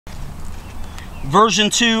Version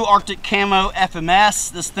 2 Arctic Camo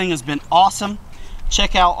FMS. This thing has been awesome.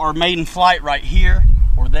 Check out our maiden flight right here,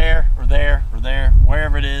 or there, or there, or there,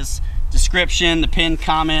 wherever it is. Description, the pinned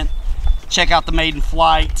comment. Check out the maiden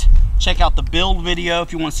flight. Check out the build video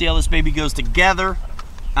if you want to see how this baby goes together.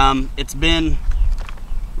 It's been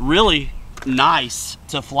really nice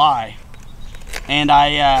to fly, and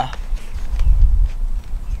I'm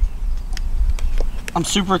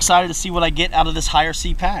super excited to see what I get out of this higher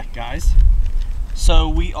sea pack, guys. So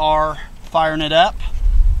we are firing it up.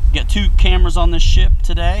 Got 2 cameras on this ship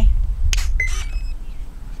today.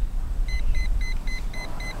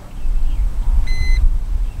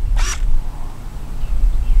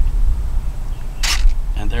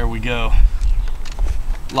 And there we go.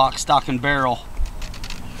 Lock, stock, and barrel.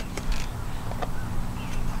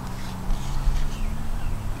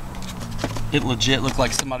 It legit looked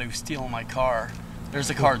like somebody was stealing my car. There's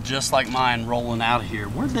a car just like mine rolling out of here.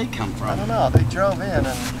 Where'd they come from? I don't know. They drove in and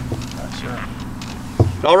I'm not sure.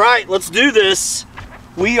 All right, let's do this.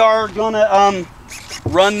 We are gonna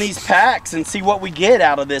run these packs and see what we get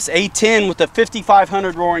out of this A10 with the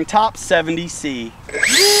 5500 roaring top 70C.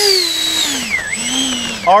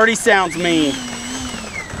 Already sounds mean.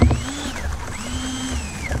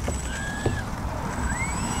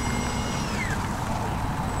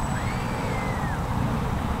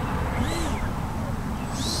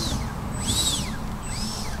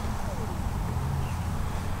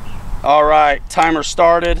 All right, timer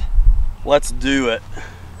started. Let's do it.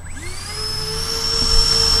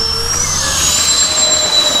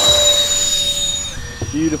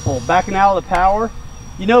 Beautiful. Backing out of the power.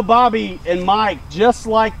 You know, Bobby and Mike, just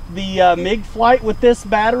like the MiG flight with this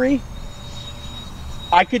battery,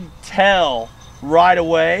 I could tell right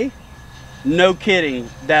away, no kidding,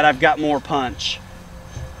 that I've got more punch.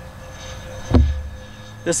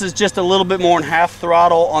 This is just a little bit more than half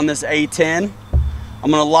throttle on this A10. I'm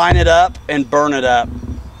gonna line it up and burn it up.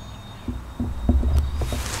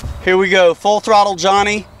 Here we go, full throttle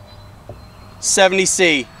Johnny,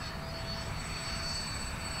 70C.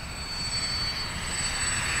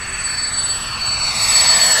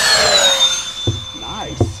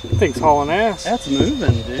 Nice. That thing's hauling ass. That's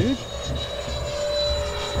moving, dude.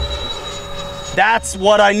 That's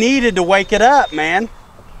what I needed to wake it up, man.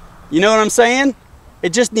 You know what I'm saying?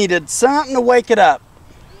 It just needed something to wake it up.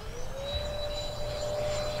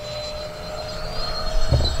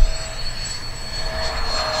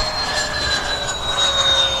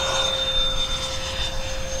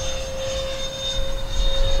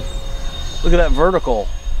 Look at that vertical.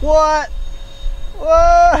 What?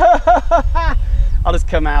 Whoa! I'll just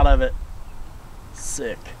come out of it.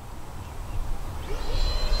 Sick.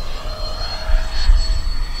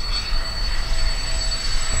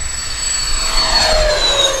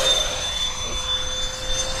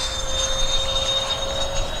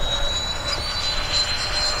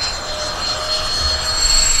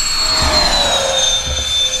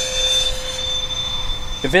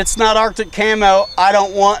 If it's not Arctic Camo, I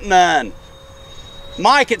don't want none.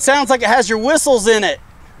 Mike, it sounds like it has your whistles in it.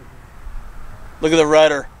 Look at the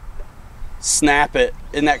rudder. Snap it.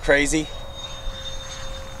 Isn't that crazy?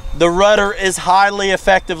 The rudder is highly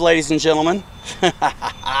effective, ladies and gentlemen.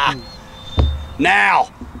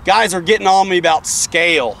 Now, guys are getting on me about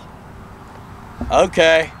scale.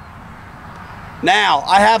 Okay. Now,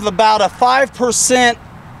 I have about a 5%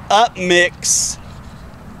 up mix.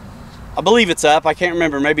 I believe it's up. I can't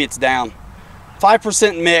remember. Maybe it's down.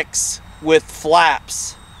 5% mix with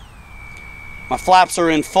flaps. My flaps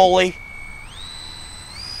are in fully.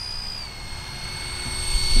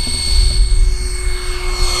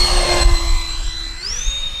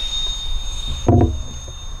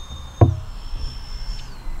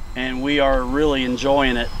 And we are really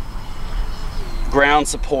enjoying it. Ground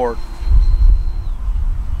support.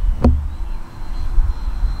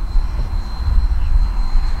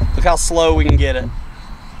 Look how slow we can get it.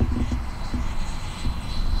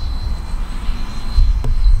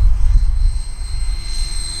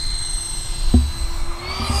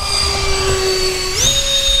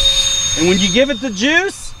 And when you give it the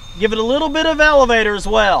juice, give it a little bit of elevator as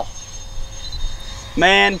well.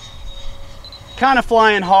 Man, kind of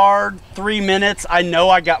flying hard, 3 minutes. I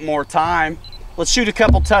know I got more time. Let's shoot a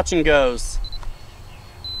couple touch and goes.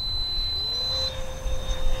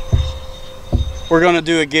 We're gonna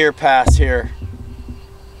do a gear pass here.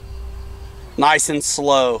 Nice and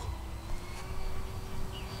slow.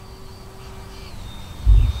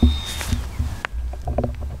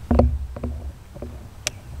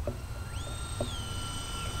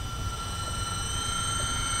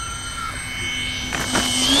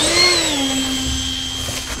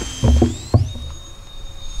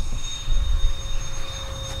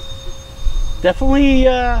 Definitely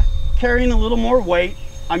carrying a little more weight.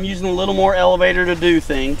 I'm using a little more elevator to do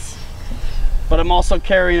things, but I'm also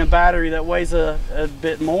carrying a battery that weighs a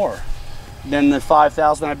bit more than the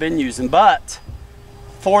 5,000 I've been using. But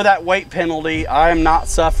for that weight penalty, I am not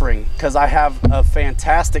suffering because I have a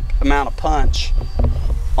fantastic amount of punch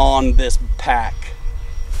on this pack.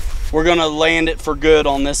 We're gonna land it for good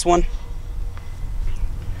on this one.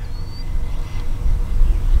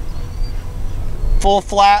 Full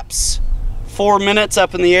flaps, 4 minutes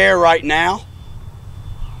up in the air right now.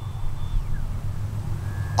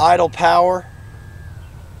 Idle power.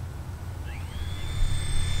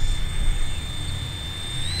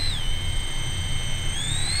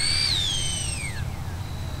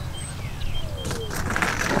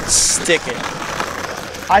 Stick it.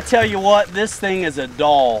 I tell you what, this thing is a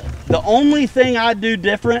doll. The only thing I do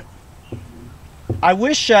different, I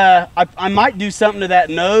wish I might do something to that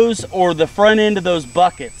nose or the front end of those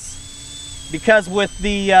buckets, because with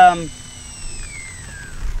the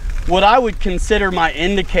what I would consider my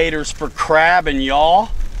indicators for crab and yaw,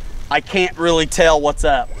 I can't really tell what's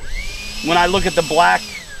up. When I look at the black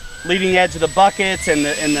leading edge of the buckets and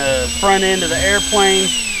the front end of the airplane,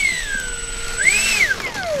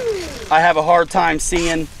 I have a hard time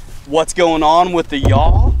seeing what's going on with the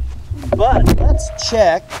yaw. But let's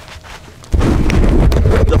check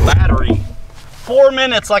the battery. 4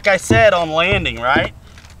 minutes, like I said, on landing, right?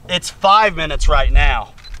 It's 5 minutes right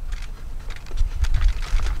now.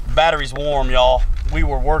 Battery's warm, y'all. We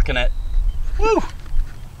were working it. Woo!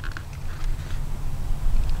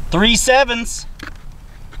 3 sevens.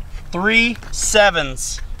 3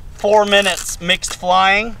 sevens. 4 minutes mixed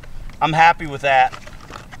flying. I'm happy with that.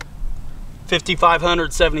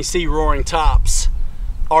 5570C roaring tops.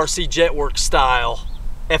 RCJETWERX style.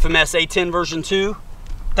 FMS A10 version 2.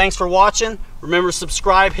 Thanks for watching. Remember to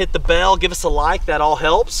subscribe, hit the bell, give us a like, that all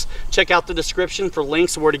helps. Check out the description for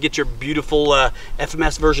links to where to get your beautiful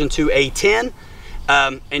FMS version 2 A10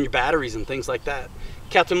 and your batteries and things like that.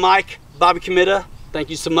 Captain Mike, Bobby Committa, thank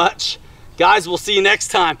you so much. Guys, we'll see you next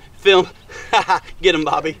time. Film. Get him,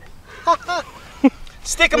 Bobby.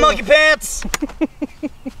 Stick 'em, monkey pants.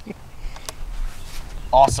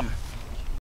 Awesome.